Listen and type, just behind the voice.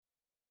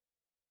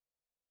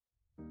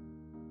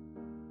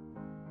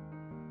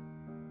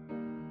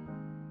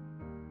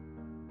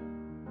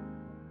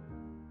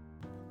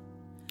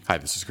Hi,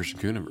 this is Christian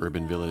Kuhn of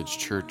Urban Village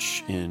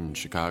Church in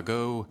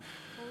Chicago.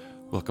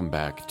 Welcome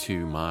back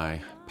to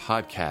my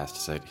podcast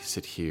as I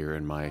sit here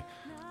in my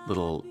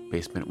little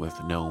basement with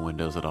no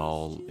windows at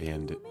all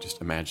and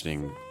just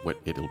imagining what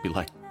it'll be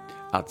like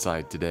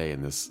outside today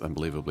in this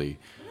unbelievable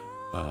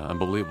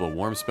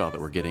warm spell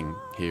that we're getting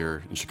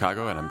here in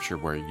Chicago, and I'm sure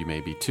where you may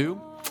be too.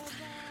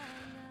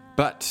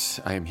 But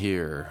I am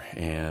here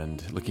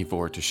and looking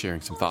forward to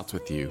sharing some thoughts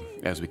with you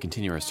as we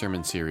continue our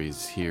sermon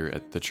series here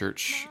at the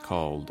church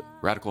called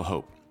Radical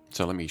Hope.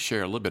 So let me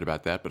share a little bit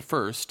about that. But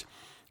first,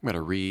 I'm going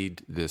to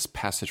read this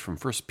passage from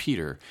 1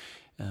 Peter.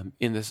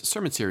 In this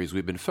sermon series,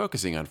 we've been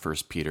focusing on 1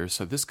 Peter.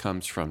 So this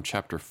comes from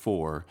chapter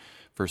 4,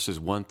 verses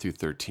 1 through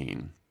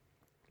 13.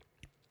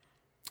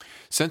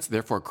 Since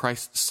therefore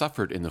Christ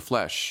suffered in the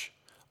flesh,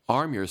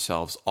 arm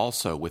yourselves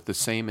also with the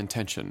same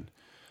intention.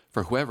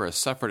 For whoever has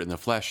suffered in the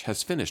flesh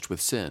has finished with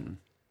sin,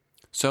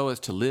 so as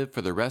to live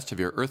for the rest of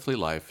your earthly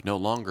life no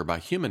longer by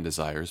human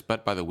desires,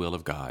 but by the will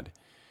of God.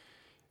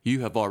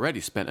 You have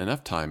already spent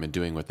enough time in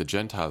doing what the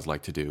Gentiles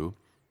like to do,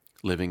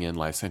 living in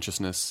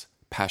licentiousness,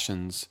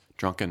 passions,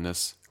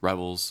 drunkenness,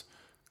 revels,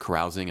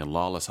 carousing, and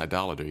lawless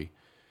idolatry.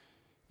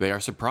 They are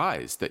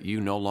surprised that you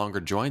no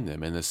longer join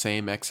them in the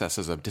same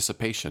excesses of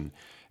dissipation,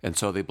 and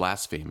so they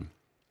blaspheme.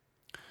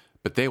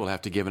 But they will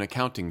have to give an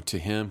accounting to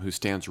him who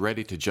stands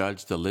ready to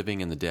judge the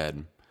living and the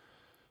dead.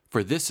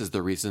 For this is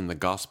the reason the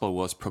gospel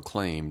was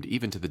proclaimed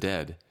even to the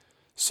dead,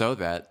 so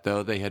that,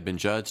 though they had been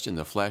judged in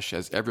the flesh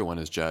as everyone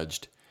is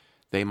judged,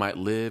 they might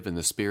live in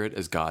the spirit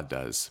as God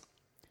does.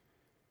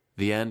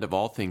 The end of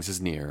all things is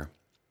near.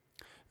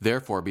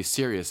 Therefore be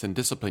serious and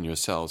discipline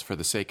yourselves for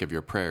the sake of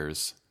your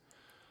prayers.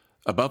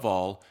 Above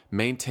all,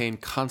 maintain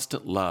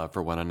constant love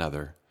for one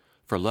another,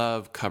 for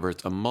love covers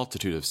a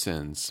multitude of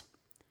sins.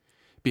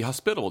 Be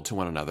hospitable to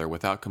one another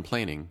without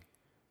complaining.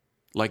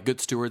 Like good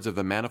stewards of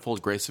the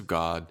manifold grace of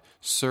God,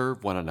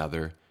 serve one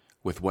another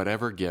with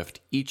whatever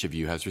gift each of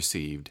you has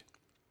received.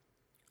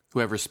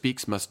 Whoever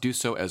speaks must do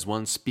so as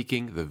one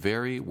speaking the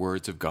very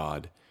words of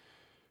God.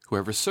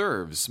 Whoever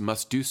serves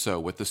must do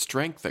so with the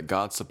strength that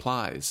God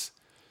supplies,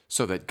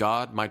 so that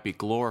God might be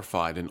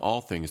glorified in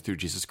all things through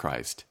Jesus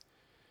Christ.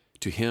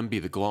 To him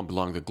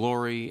belong the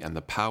glory and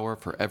the power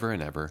forever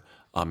and ever.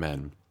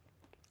 Amen.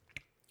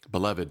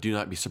 Beloved, do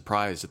not be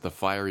surprised at the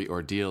fiery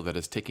ordeal that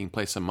is taking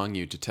place among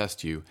you to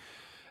test you,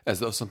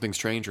 as though something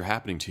strange were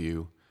happening to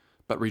you,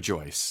 but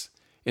rejoice,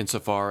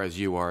 insofar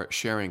as you are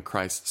sharing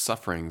Christ's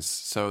sufferings,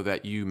 so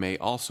that you may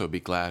also be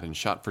glad and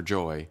shout for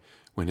joy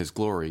when his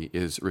glory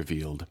is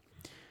revealed.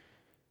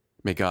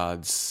 May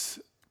God's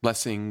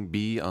blessing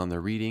be on the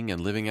reading and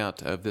living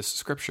out of this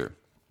scripture.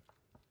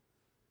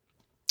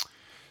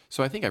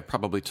 So I think I've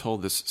probably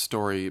told this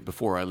story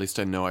before, at least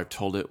I know I've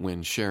told it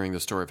when sharing the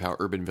story of how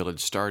Urban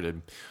Village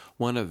started.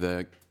 One of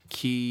the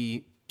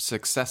key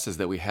successes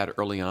that we had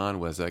early on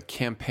was a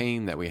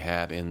campaign that we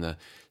had in the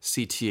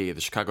CTA,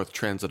 the Chicago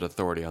Transit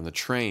Authority, on the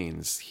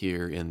trains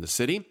here in the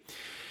city.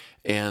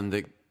 And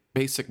the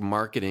basic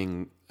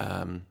marketing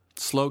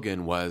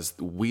slogan was,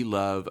 we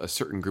love a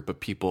certain group of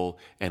people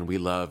and we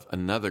love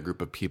another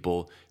group of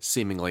people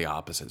seemingly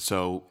opposite.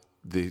 So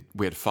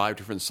we had 5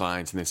 different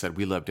signs, and they said,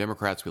 we love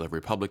Democrats, we love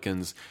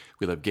Republicans,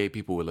 we love gay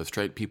people, we love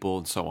straight people,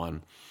 and so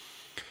on.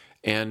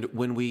 And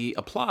when we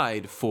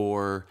applied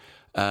for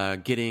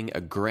getting a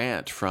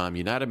grant from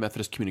United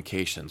Methodist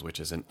Communications, which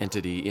is an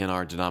entity in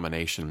our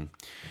denomination,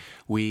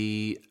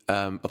 we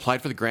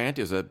applied for the grant.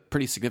 It was a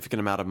pretty significant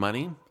amount of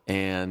money,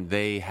 and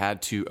they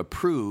had to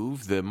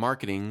approve the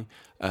marketing,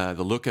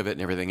 the look of it,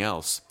 and everything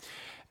else.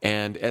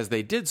 And as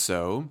they did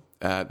so,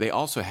 they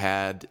also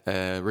had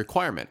a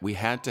requirement. We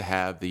had to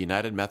have the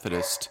United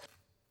Methodist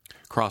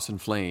cross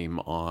and flame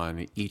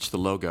on the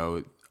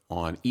logo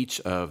on each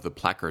of the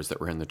placards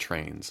that were in the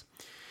trains.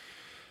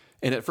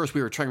 And at first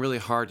we were trying really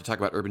hard to talk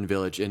about Urban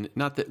Village, and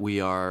not that we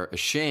are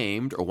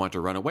ashamed or want to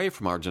run away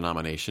from our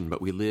denomination,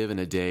 but we live in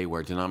a day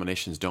where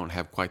denominations don't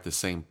have quite the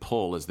same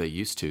pull as they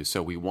used to.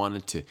 So we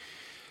wanted to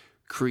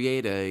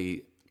create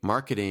a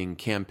marketing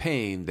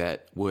campaign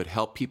that would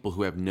help people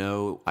who have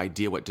no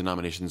idea what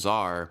denominations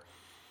are,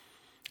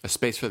 a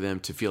space for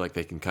them to feel like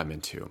they can come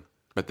into.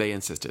 But they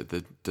insisted.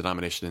 The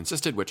denomination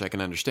insisted, which I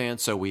can understand,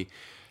 so we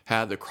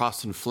had the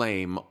cross and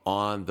flame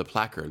on the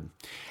placard.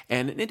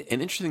 And an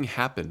interesting thing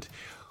happened.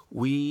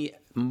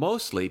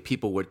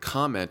 People would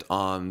comment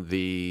on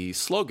the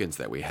slogans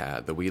that we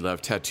had, that we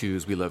love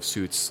tattoos, we love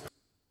suits,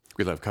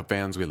 we love Cup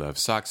fans, we love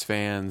Sox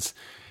fans,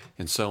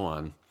 and so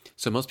on.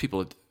 So most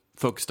people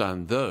focused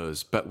on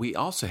those, but we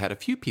also had a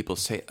few people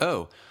say,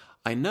 oh,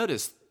 I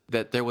noticed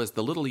that there was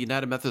the little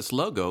United Methodist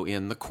logo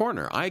in the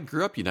corner. I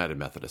grew up United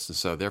Methodist, and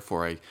so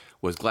therefore I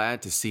was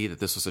glad to see that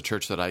this was a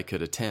church that I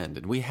could attend.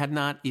 And we had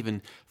not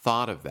even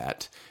thought of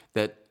that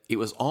it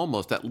was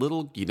almost, that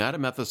little United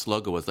Methodist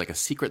logo was like a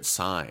secret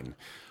sign.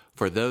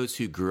 For those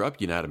who grew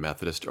up United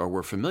Methodist or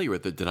were familiar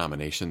with the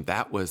denomination,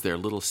 that was their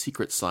little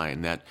secret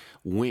sign, that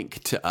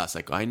wink to us,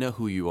 like, I know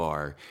who you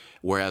are.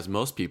 Whereas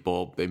most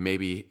people, they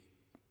maybe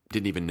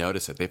didn't even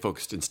notice it. They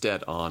focused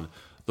instead on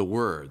the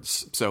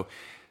words. So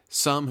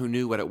some who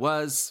knew what it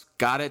was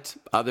got it,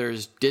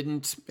 others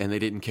didn't, and they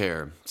didn't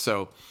care.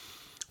 So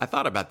I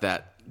thought about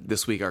that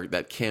this week,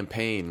 that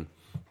campaign,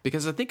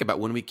 because I think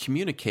about when we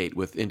communicate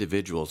with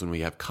individuals, when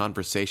we have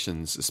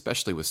conversations,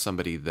 especially with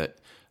somebody that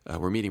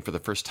we're meeting for the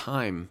first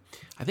time,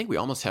 I think we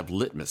almost have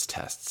litmus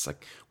tests.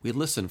 Like, we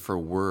listen for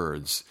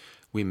words.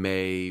 We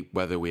may,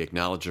 whether we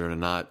acknowledge it or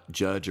not,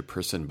 judge a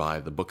person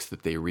by the books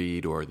that they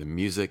read or the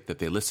music that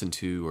they listen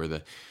to or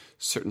the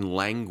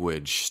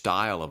certain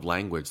style of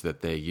language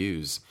that they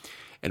use.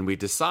 And we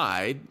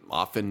decide,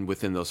 often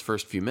within those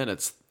first few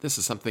minutes, this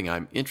is something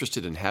I'm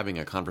interested in having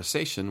a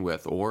conversation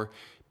with or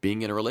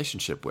being in a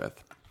relationship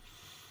with.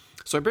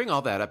 So I bring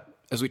all that up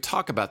as we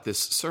talk about this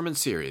sermon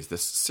series,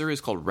 this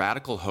series called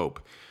Radical Hope,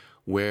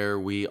 where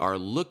we are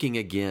looking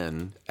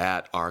again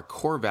at our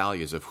core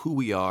values of who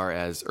we are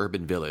as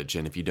Urban Village.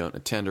 And if you don't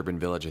attend Urban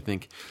Village, I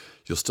think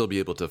you'll still be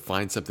able to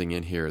find something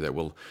in here that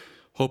will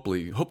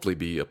hopefully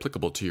be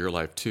applicable to your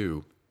life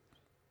too.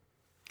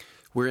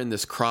 We're in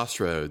this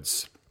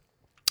crossroads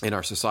in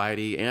our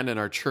society and in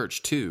our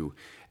church too,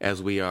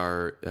 as we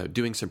are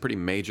doing some pretty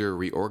major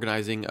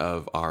reorganizing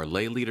of our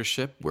lay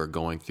leadership. We're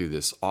going through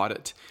this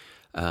audit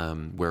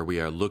where we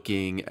are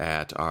looking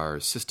at our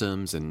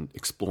systems and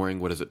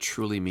exploring what does it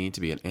truly mean to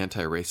be an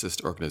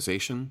anti-racist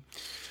organization.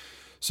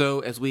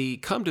 So as we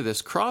come to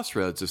this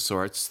crossroads of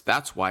sorts,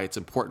 that's why it's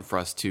important for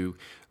us to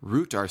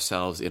root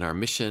ourselves in our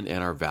mission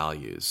and our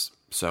values.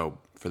 So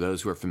for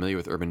those who are familiar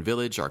with Urban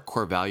Village, our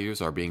core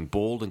values are being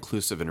bold,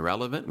 inclusive, and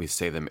relevant. We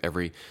say them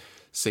every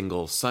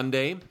single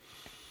Sunday.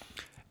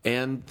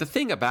 And the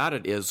thing about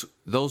it is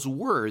those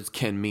words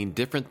can mean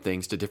different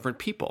things to different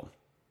people.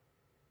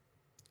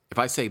 If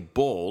I say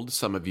bold,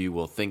 some of you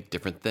will think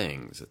different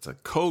things. It's a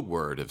code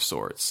word of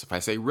sorts. If I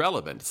say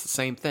relevant, it's the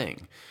same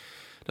thing.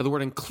 Now, the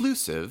word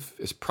inclusive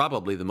is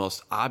probably the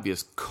most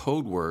obvious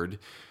code word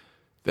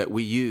that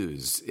we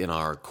use in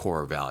our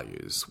core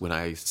values. When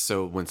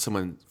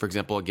someone, for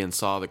example, again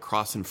saw the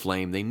cross and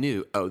flame, they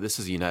knew, oh, this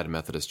is a United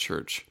Methodist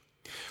Church.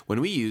 When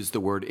we use the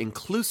word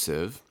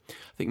inclusive, I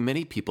think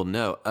many people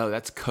know, oh,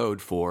 that's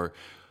code for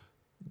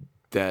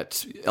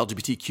that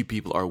LGBTQ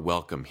people are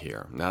welcome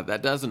here. Now,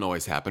 that doesn't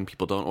always happen.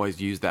 People don't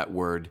always use that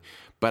word,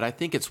 but I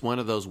think it's one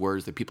of those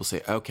words that people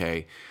say,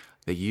 okay,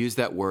 they use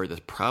that word,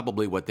 that's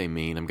probably what they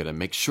mean. I'm going to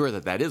make sure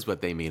that that is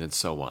what they mean, and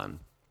so on.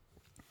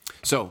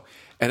 So,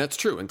 and that's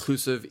true.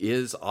 Inclusive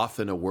is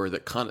often a word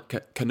that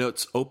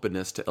connotes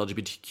openness to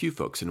LGBTQ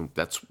folks, and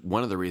that's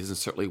one of the reasons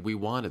certainly we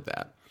wanted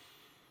that.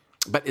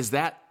 But is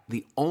that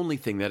the only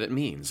thing that it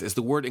means? Is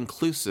the word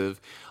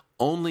inclusive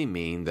only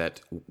mean that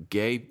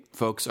gay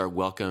folks are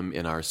welcome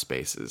in our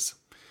spaces?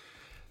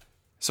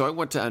 So I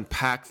want to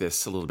unpack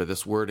this a little bit,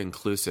 this word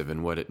inclusive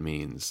and what it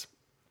means.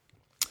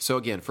 So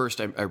again,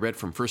 first I read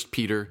from 1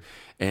 Peter,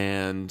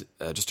 and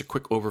just a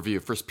quick overview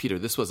of 1 Peter.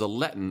 This was a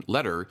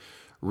letter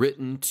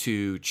written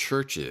to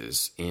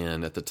churches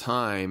at the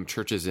time,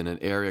 churches in an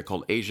area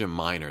called Asia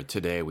Minor.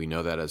 Today we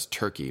know that as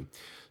Turkey.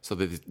 So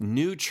the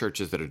new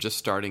churches that are just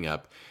starting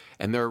up,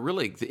 and there are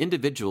really the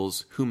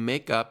individuals who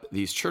make up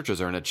these churches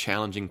are in a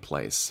challenging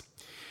place.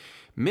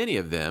 Many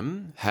of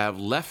them have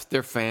left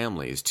their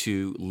families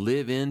to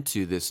live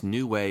into this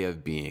new way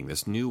of being,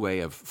 this new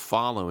way of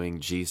following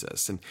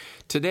Jesus. And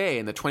today,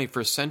 in the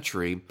 21st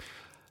century,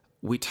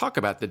 we talk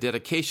about the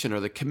dedication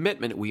or the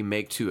commitment we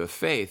make to a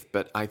faith,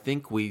 but I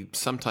think we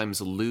sometimes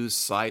lose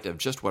sight of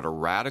just what a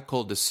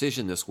radical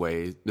decision this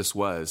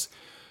was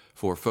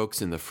for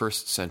folks in the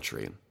first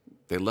century.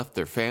 They left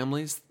their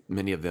families.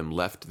 Many of them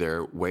left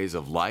their ways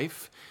of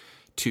life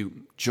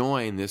to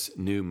join this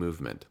new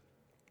movement.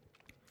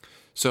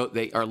 So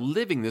they are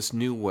living this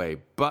new way,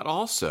 but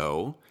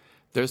also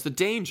there's the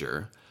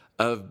danger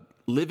of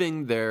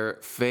living their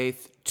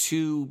faith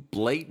too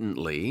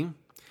blatantly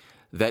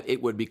that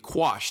it would be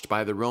quashed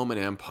by the Roman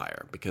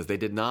Empire, because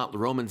the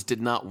Romans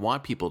did not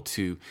want people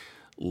to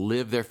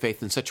live their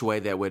faith in such a way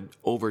that would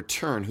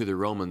overturn who the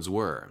Romans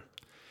were.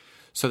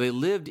 So they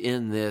lived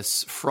in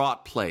this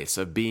fraught place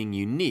of being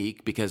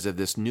unique because of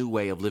this new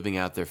way of living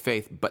out their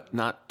faith, but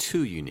not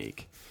too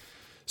unique.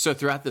 So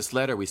throughout this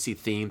letter, we see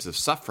themes of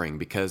suffering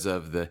because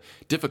of the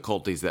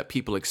difficulties that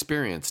people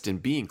experienced in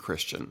being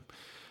Christian.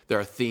 There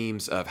are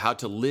themes of how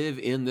to live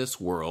in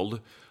this world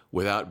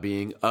without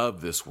being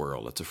of this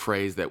world. It's a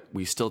phrase that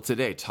we still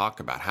today talk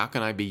about. How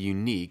can I be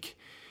unique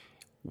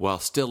while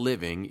still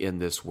living in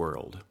this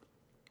world?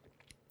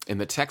 In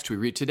the text we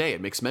read today, it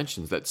makes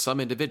mentions that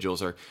some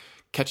individuals are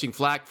catching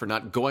flack for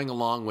not going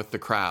along with the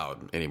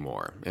crowd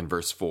anymore. In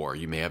verse 4,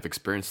 you may have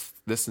experienced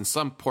this in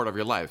some part of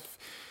your life.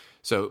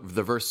 So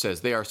the verse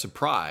says, they are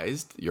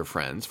surprised, your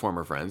friends,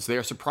 former friends, they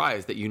are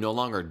surprised that you no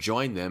longer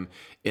join them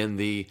in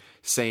the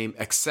same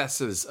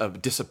excesses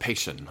of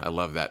dissipation. I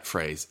love that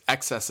phrase,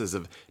 excesses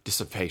of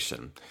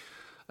dissipation.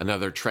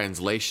 Another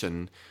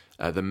translation,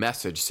 the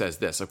Message says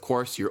this, of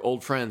course, your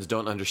old friends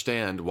don't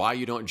understand why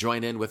you don't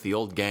join in with the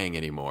old gang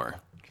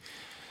anymore.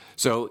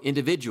 So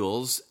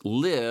individuals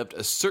lived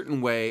a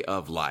certain way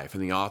of life,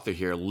 and the author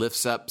here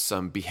lifts up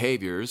some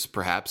behaviors,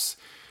 perhaps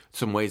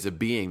some ways of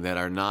being that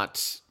are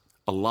not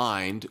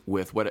aligned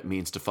with what it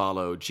means to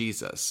follow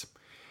Jesus.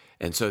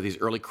 And so these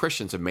early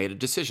Christians have made a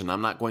decision.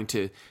 I'm not going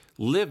to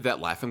live that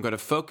life. I'm going to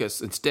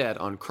focus instead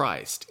on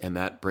Christ. And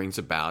that brings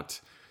about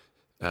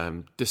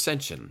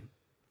dissension,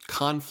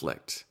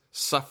 conflict,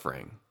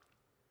 suffering.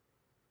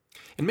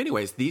 In many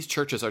ways, these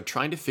churches are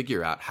trying to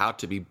figure out how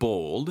to be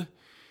bold,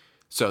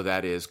 so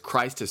that is,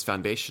 Christ is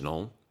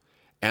foundational,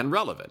 and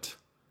relevant,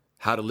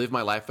 how to live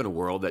my life in a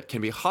world that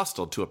can be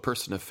hostile to a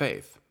person of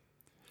faith.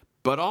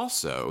 But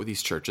also,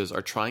 these churches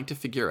are trying to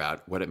figure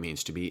out what it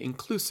means to be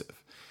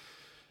inclusive.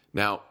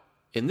 Now,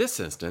 in this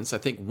instance, I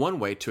think one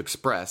way to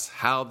express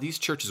how these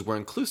churches were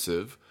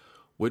inclusive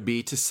would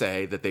be to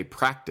say that they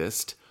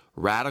practiced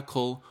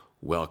radical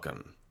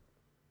welcome.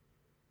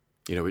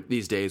 You know,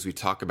 these days we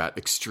talk about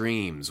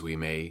extremes. We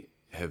may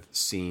have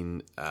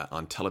seen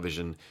on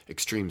television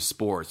extreme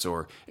sports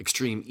or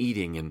extreme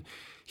eating. And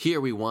here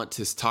we want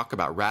to talk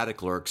about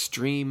radical or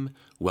extreme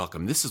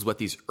welcome. This is what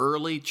these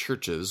early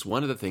churches,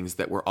 one of the things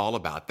that were all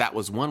about. That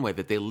was one way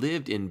that they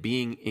lived in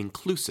being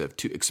inclusive,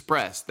 to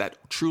express that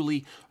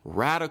truly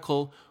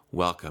radical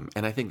welcome.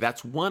 And I think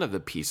that's one of the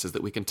pieces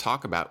that we can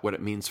talk about what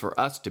it means for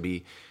us to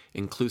be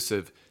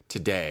inclusive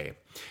today.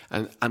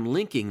 And I'm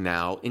linking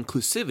now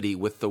inclusivity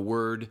with the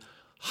word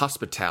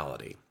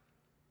hospitality.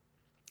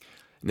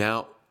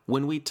 Now,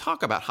 when we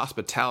talk about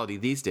hospitality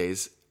these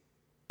days,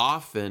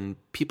 often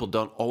people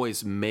don't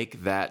always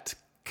make that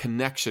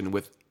connection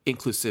with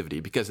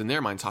inclusivity, because in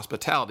their minds,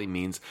 hospitality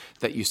means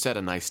that you set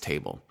a nice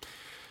table.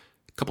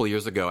 A couple of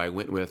years ago, I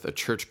went with a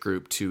church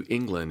group to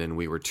England, and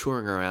we were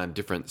touring around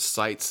different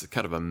sites,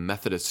 kind of a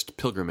Methodist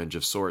pilgrimage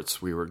of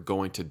sorts. We were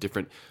going to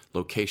different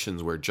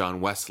locations where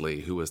John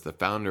Wesley, who was the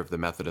founder of the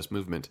Methodist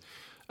movement,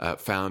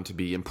 found to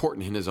be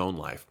important in his own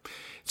life.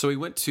 So we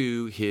went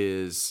to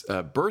his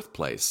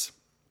birthplace,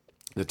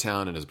 the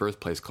town in his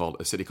birthplace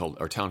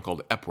town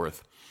called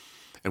Epworth.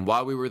 And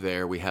while we were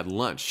there, we had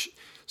lunch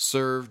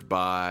served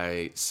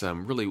by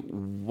some really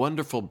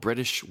wonderful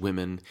British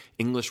women,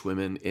 English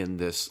women in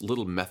this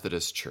little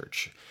Methodist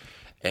church.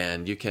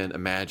 And you can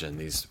imagine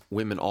these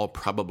women all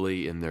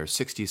probably in their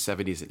 60s,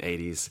 70s, and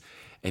 80s.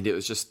 And it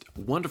was just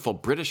wonderful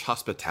British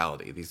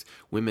hospitality. These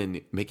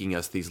women making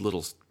us these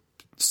little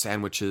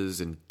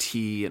sandwiches and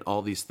tea and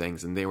all these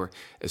things, and they were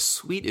as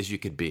sweet as you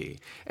could be.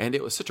 And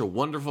it was such a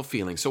wonderful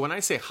feeling. So when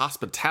I say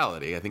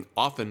hospitality, I think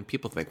often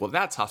people think, well,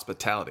 that's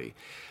hospitality.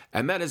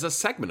 And that is a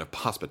segment of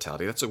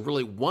hospitality. That's a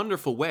really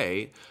wonderful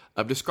way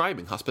of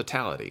describing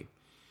hospitality.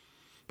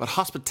 But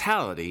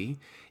hospitality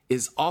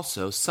is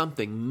also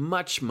something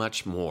much,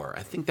 much more.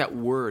 I think that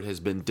word has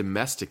been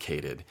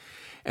domesticated,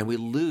 and we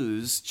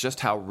lose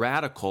just how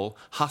radical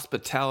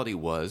hospitality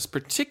was,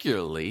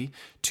 particularly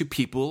to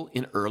people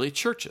in early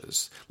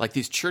churches, like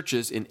these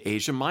churches in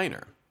Asia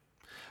Minor.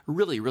 A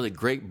really, really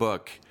great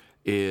book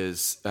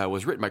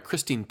was written by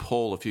Christine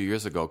Pohl a few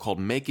years ago called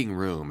Making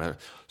Room, a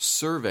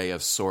survey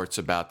of sorts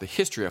about the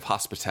history of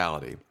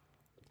hospitality.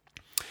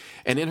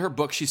 And in her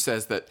book, she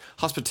says that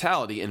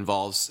hospitality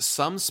involves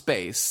some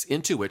space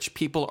into which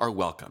people are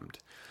welcomed,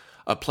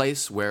 a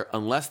place where,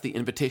 unless the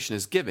invitation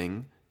is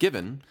given,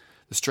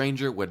 the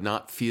stranger would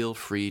not feel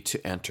free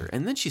to enter.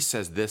 And then she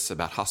says this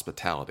about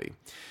hospitality.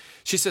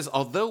 She says,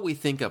 although we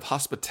think of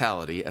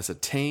hospitality as a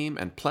tame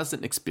and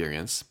pleasant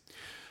experience,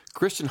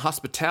 Christian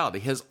hospitality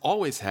has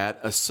always had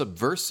a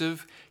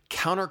subversive,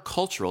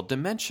 countercultural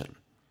dimension.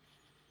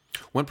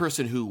 One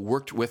person who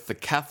worked with the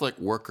Catholic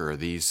Worker,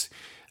 these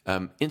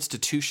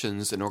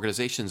institutions and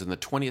organizations in the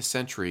 20th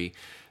century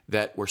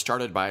that were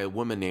started by a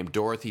woman named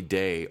Dorothy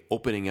Day,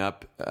 opening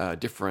up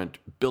different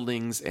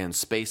buildings and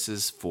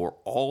spaces for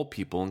all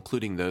people,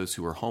 including those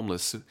who were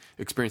homeless,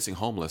 experiencing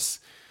homelessness.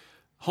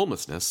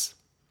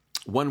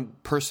 One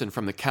person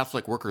from the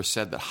Catholic Worker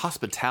said that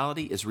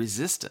hospitality is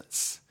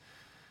resistance,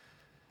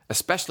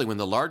 especially when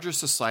the larger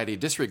society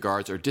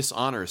disregards or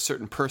dishonors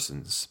certain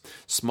persons.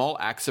 Small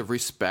acts of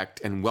respect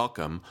and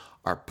welcome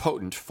are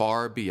potent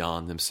far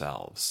beyond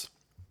themselves.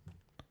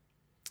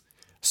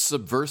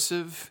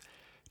 Subversive,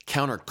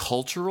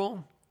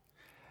 countercultural,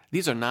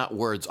 these are not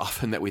words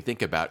often that we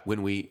think about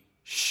when we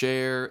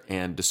share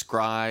and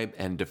describe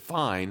and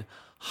define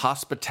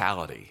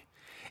hospitality.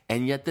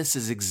 And yet this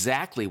is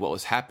exactly what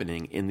was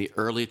happening in the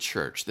early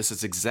church. This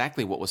is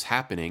exactly what was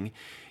happening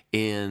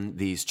in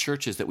these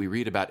churches that we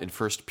read about in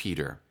 1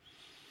 Peter.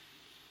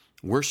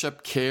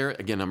 Worship, care,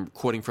 again, I'm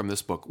quoting from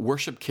this book,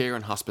 worship, care,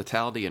 and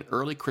hospitality in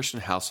early Christian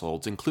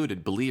households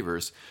included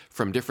believers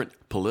from different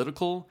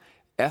political,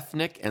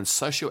 ethnic, and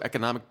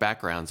socioeconomic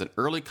backgrounds, and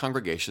early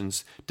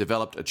congregations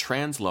developed a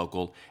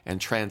translocal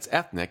and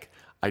transethnic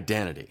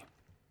identity.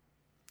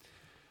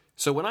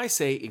 So when I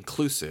say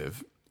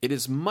inclusive, it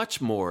is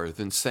much more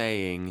than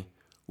saying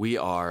we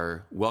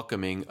are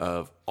welcoming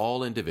of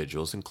all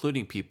individuals,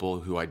 including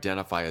people who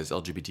identify as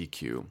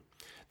LGBTQ.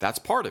 That's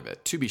part of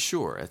it, to be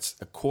sure. It's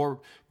a core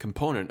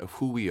component of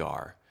who we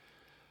are.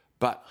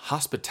 But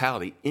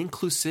hospitality,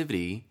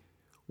 inclusivity,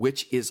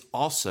 which is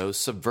also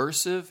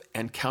subversive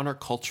and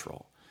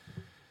countercultural,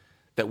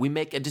 that we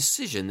make a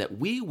decision that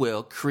we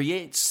will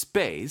create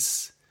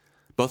space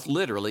both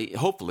literally,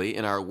 hopefully,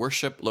 in our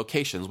worship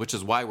locations, which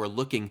is why we're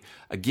looking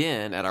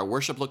again at our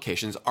worship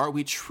locations. Are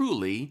we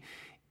truly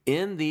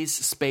in these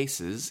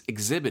spaces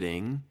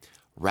exhibiting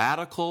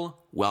radical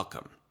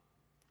welcome?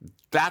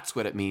 That's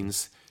what it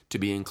means to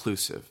be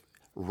inclusive.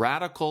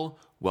 Radical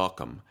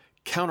welcome,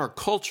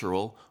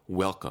 countercultural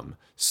welcome,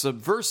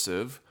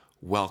 subversive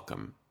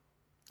welcome,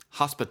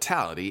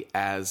 hospitality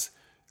as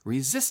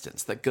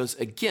resistance that goes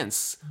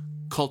against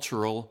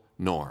cultural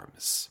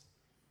norms.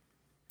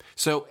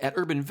 So at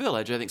Urban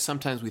Village, I think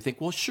sometimes we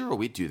think, well, sure,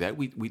 we do that.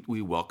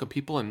 We welcome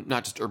people, and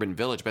not just Urban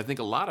Village, but I think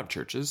a lot of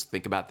churches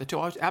think about that too.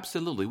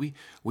 Absolutely,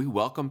 we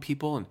welcome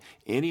people, and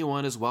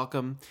anyone is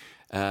welcome.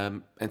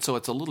 And so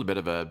it's a little bit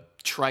of a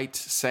trite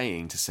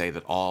saying to say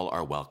that all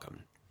are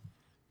welcome.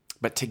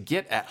 But to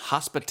get at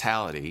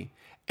hospitality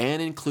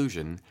and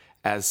inclusion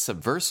as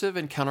subversive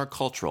and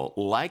countercultural,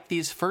 like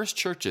these first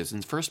churches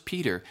in 1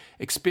 Peter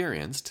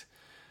experienced,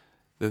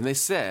 then they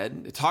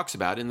said, it talks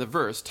about in the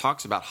verse,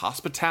 talks about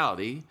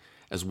hospitality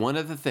as one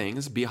of the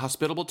things, be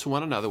hospitable to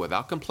one another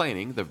without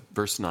complaining. The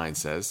verse 9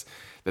 says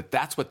that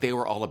that's what they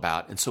were all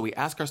about. And so we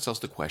ask ourselves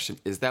the question,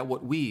 is that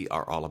what we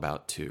are all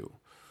about too?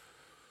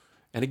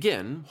 And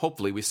again,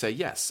 hopefully we say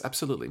yes,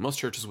 absolutely. Most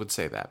churches would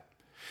say that.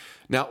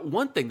 Now,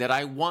 one thing that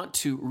I want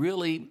to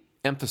really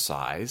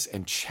emphasize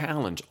and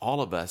challenge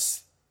all of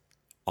us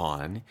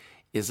on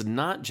is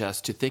not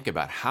just to think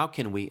about how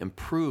can we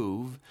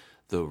improve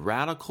the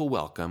radical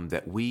welcome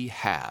that we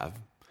have,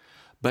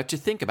 but to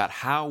think about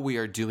how we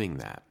are doing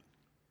that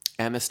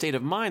and the state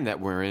of mind that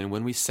we're in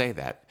when we say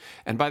that.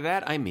 And by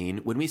that, I mean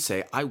when we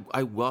say,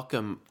 I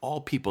welcome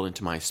all people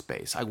into my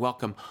space. I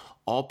welcome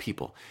all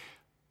people.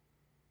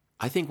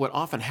 I think what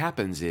often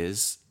happens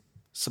is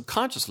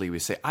subconsciously we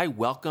say, I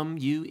welcome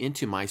you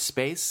into my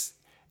space,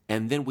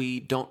 and then we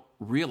don't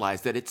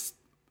realize that it's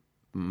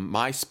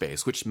my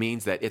space, which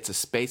means that it's a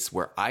space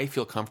where I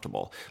feel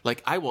comfortable.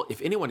 Like I will,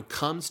 if anyone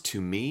comes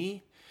to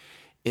me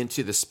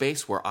into the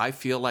space where I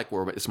feel like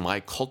it's my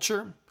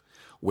culture,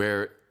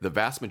 where the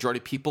vast majority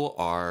of people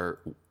are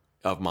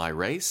of my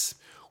race,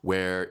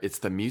 where it's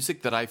the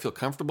music that I feel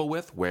comfortable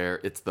with, where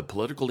it's the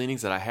political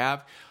leanings that I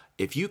have,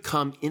 if you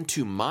come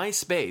into my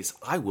space,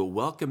 I will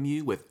welcome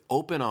you with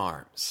open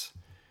arms.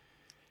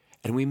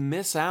 And we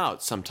miss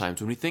out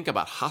sometimes when we think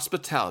about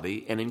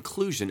hospitality and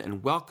inclusion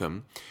and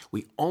welcome,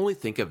 we only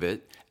think of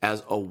it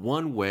as a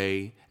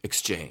one-way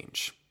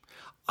exchange.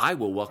 I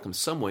will welcome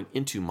someone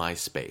into my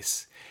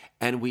space.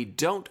 And we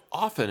don't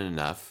often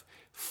enough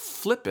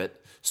flip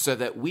it so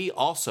that we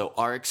also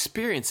are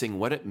experiencing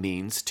what it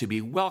means to be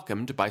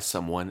welcomed by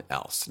someone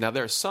else. Now,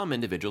 there are some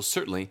individuals,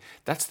 certainly,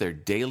 that's their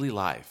daily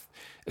life,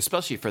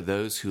 especially for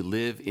those who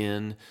live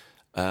in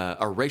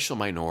a racial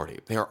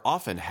minority. They are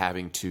often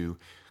having to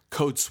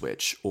code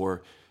switch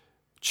or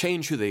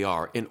change who they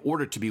are in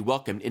order to be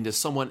welcomed into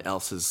someone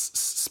else's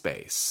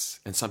space.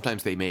 And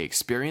sometimes they may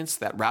experience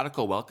that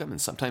radical welcome, and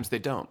sometimes they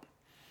don't.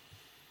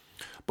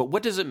 But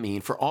what does it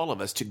mean for all of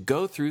us to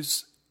go through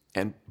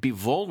and be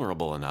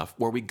vulnerable enough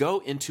where we go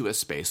into a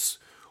space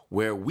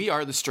where we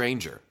are the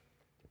stranger,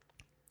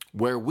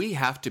 where we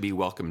have to be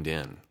welcomed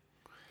in,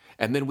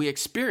 and then we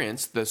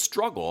experience the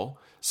struggle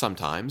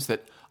sometimes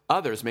that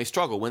others may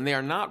struggle when they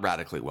are not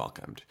radically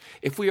welcomed.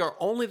 If we are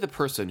only the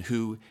person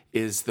who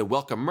is the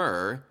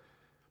welcomer,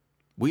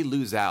 we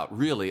lose out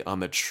really on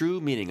the true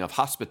meaning of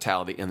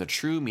hospitality and the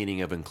true meaning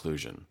of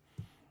inclusion.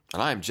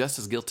 And I am just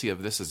as guilty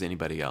of this as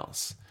anybody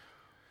else.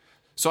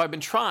 So I've been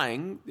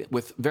trying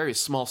with very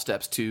small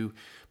steps to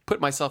put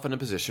myself in a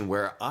position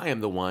where I am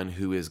the one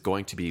who is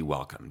going to be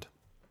welcomed.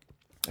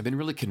 I've been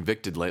really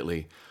convicted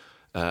lately.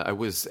 I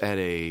was at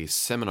a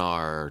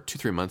seminar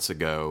 2-3 months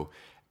ago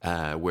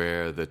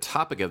where the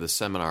topic of the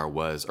seminar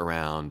was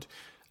around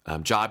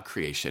job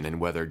creation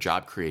and whether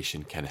job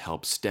creation can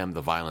help stem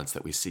the violence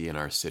that we see in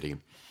our city.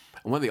 And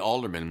one of the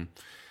aldermen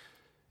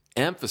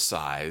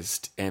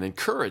emphasized and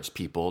encouraged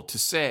people to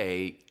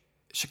say,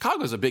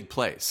 Chicago is a big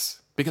place.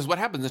 Because what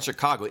happens in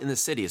Chicago, in the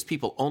city, is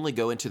people only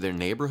go into their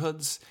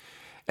neighborhoods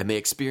and they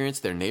experience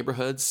their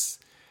neighborhoods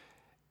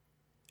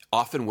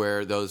often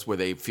where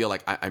they feel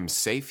like I'm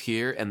safe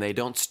here, and they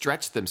don't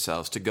stretch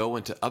themselves to go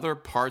into other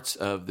parts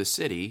of the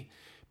city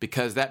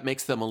because that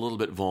makes them a little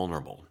bit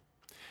vulnerable.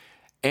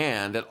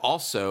 And it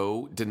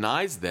also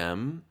denies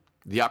them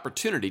the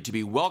opportunity to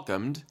be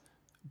welcomed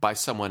by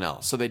someone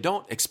else. So they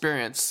don't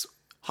experience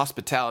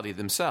hospitality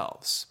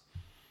themselves.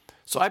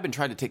 So I've been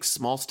trying to take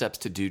small steps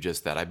to do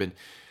just that. I've been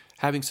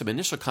having some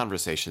initial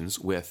conversations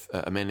with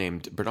a man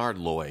named Bernard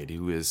Lloyd,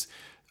 who is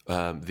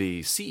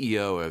the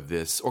CEO of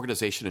this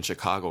organization in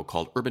Chicago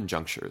called Urban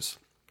Junctures.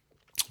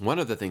 One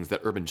of the things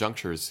that Urban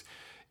Junctures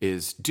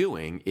is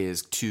doing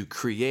is to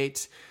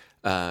create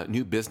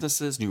new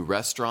businesses, new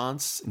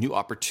restaurants, new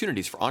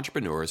opportunities for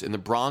entrepreneurs in the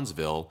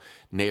Bronzeville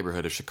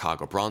neighborhood of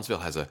Chicago.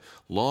 Bronzeville has a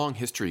long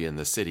history in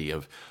the city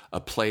of a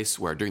place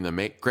where during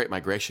the Great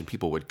Migration,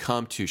 people would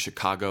come to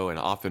Chicago and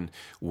often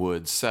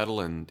would settle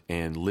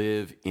and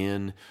live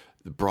in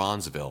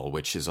Bronzeville,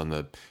 which is on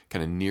the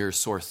kind of near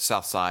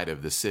south side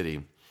of the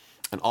city.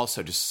 And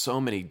also just so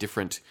many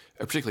different,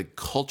 particularly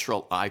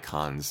cultural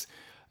icons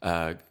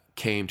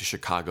came to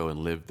Chicago and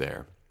lived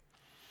there.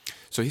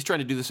 So he's trying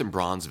to do this in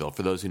Bronzeville.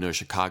 For those who know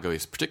Chicago,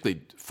 he's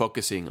particularly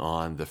focusing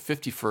on the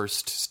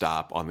 51st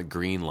stop on the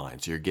Green Line.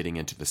 So you're getting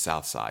into the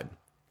South Side.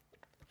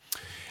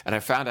 And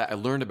I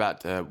learned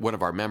about one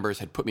of our members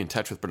had put me in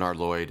touch with Bernard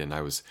Lloyd, and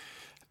I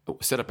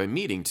set up a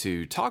meeting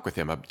to talk with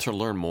him to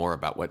learn more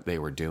about what they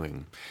were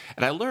doing.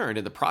 And I learned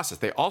in the process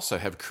they also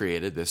have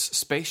created this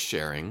space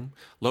sharing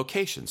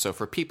location. So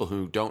for people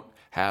who don't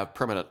have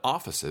permanent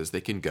offices, they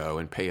can go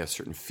and pay a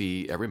certain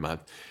fee every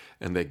month,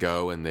 and they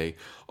go and they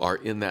are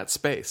in that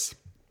space.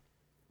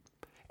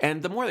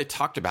 And the more they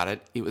talked about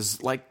it, it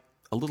was like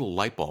a little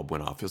light bulb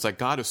went off. It was like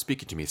God was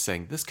speaking to me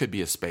saying, this could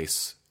be a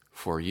space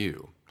for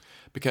you.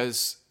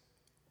 Because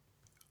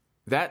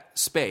that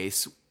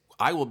space,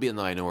 I will be in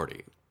the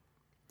minority.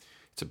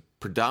 It's a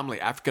predominantly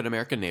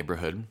African-American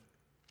neighborhood,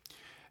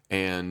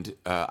 and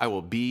I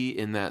will be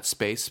in that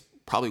space,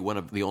 probably one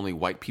of the only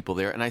white people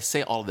there. And I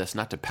say all of this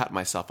not to pat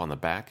myself on the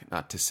back,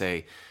 not to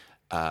say,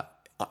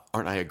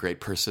 aren't I a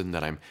great person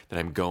that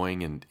I'm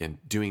going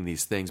and doing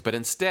these things, but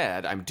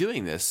instead I'm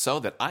doing this so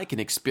that I can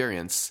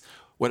experience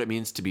what it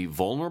means to be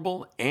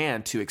vulnerable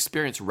and to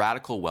experience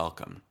radical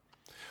welcome.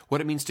 What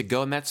it means to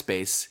go in that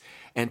space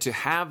and to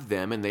have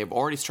them, and they've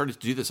already started to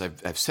do this.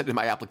 I've sent in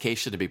my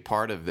application to be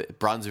part of the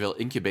Bronzeville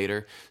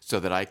Incubator so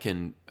that I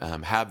can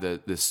have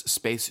this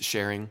space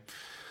sharing,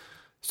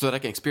 so that I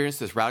can experience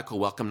this radical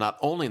welcome, not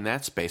only in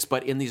that space,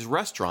 but in these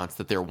restaurants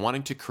that they're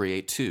wanting to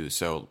create too.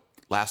 So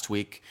last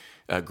week,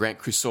 Grant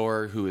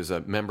Crusoe, who is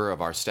a member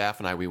of our staff,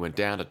 and we went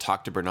down to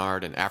talk to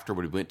Bernard, and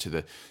afterward we went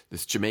to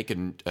this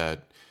Jamaican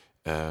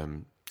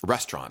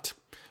restaurant.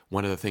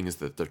 One of the things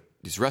that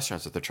these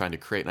restaurants that they're trying to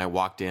create, and I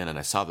walked in and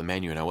I saw the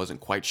menu, and I wasn't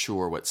quite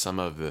sure what some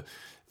of the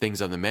things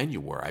on the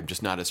menu were. I'm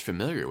just not as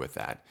familiar with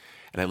that.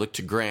 And I looked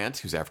to Grant,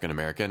 who's African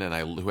American,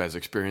 and who has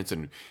experience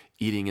in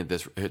eating at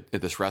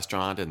this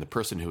restaurant, and the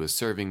person who was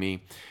serving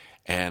me,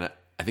 and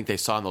I think they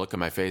saw in the look on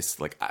my face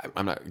like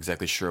I'm not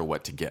exactly sure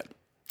what to get.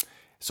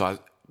 So I was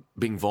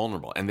being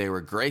vulnerable, and they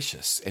were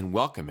gracious and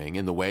welcoming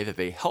in the way that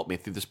they helped me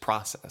through this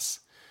process.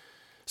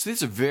 So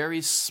these are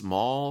very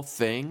small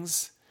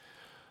things,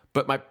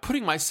 but by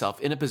putting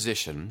myself in a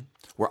position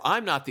where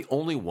I'm not the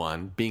only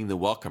one being the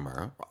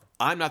welcomer,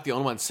 I'm not the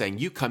only one saying,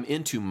 you come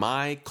into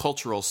my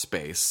cultural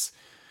space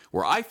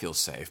where I feel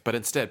safe, but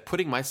instead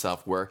putting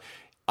myself where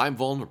I'm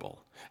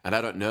vulnerable. And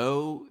I don't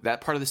know that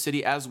part of the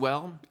city as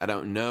well. I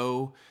don't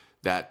know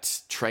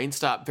that train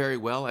stop very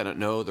well. I don't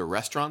know the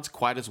restaurants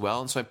quite as well.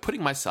 And so I'm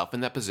putting myself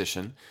in that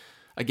position,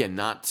 again,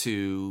 not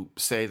to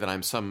say that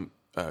I'm some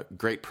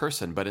great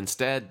person, but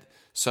instead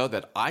so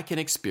that I can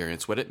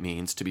experience what it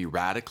means to be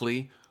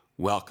radically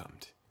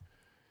welcomed,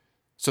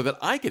 so that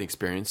I can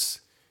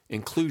experience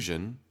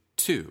inclusion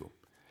too.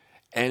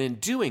 And in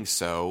doing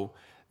so,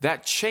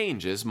 that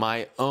changes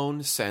my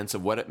own sense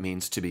of what it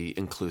means to be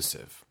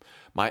inclusive,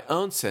 my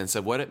own sense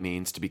of what it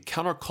means to be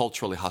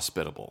counterculturally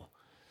hospitable,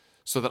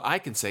 so that I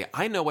can say,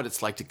 I know what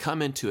it's like to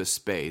come into a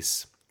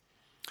space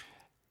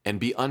and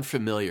be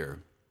unfamiliar.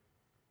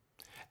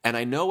 And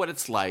I know what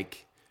it's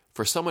like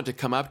for someone to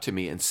come up to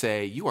me and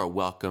say, you are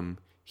welcome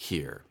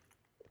here.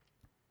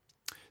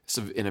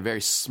 So in a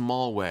very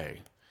small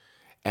way.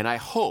 And I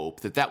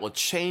hope that will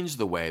change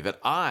the way that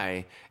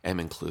I am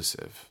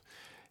inclusive,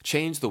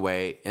 change the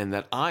way in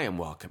that I am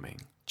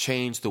welcoming,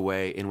 change the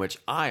way in which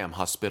I am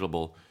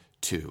hospitable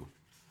too.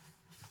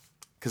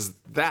 Because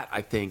that,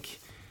 I think,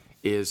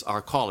 is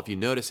our call. If you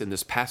notice in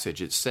this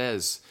passage, it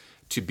says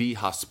to be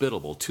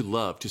hospitable, to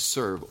love, to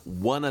serve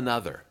one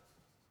another.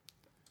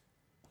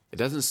 It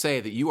doesn't say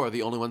that you are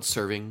the only one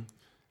serving,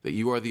 that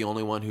you are the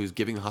only one who's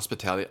giving the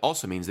hospitality. It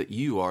also means that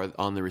you are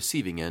on the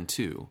receiving end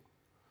too.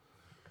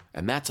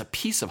 And that's a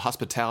piece of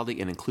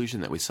hospitality and inclusion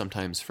that we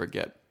sometimes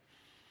forget.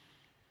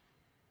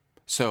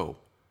 So,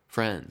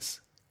 friends,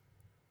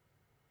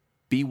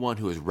 be one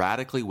who is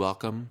radically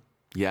welcome,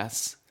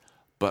 yes,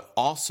 but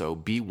also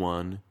be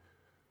one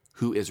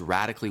who is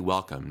radically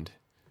welcomed.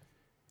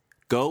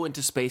 Go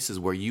into spaces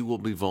where you will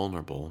be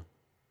vulnerable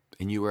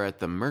and you are at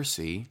the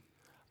mercy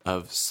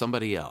of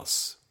somebody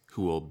else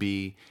who will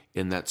be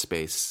in that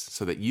space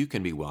so that you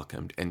can be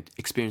welcomed and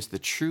experience the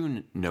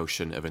true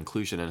notion of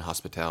inclusion and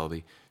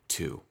hospitality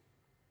too.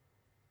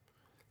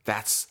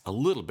 That's a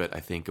little bit, I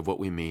think, of what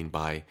we mean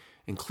by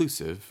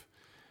inclusive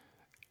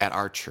at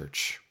our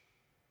church.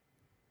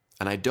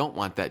 And I don't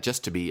want that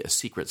just to be a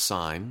secret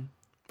sign,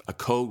 a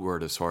code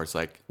word of sorts,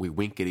 like we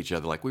wink at each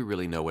other like we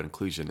really know what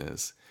inclusion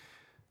is,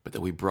 but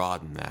that we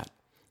broaden that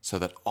so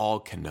that all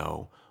can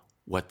know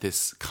what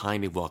this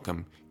kind of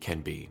welcome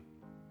can be.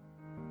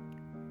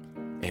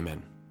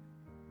 Amen.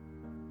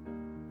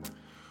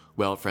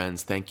 Well,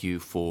 friends, thank you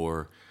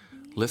for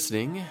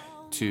listening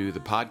to the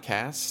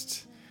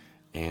podcast.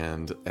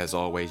 And as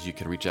always, you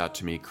can reach out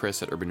to me,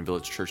 Chris at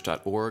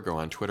urbanvillagechurch.org, or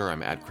on Twitter,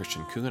 I'm at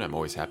Christian Kuhn. I'm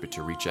always happy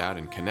to reach out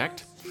and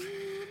connect.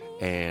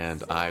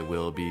 And I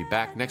will be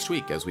back next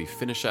week as we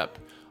finish up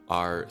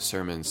our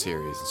sermon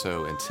series.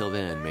 So until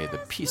then, may the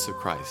peace of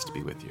Christ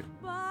be with you.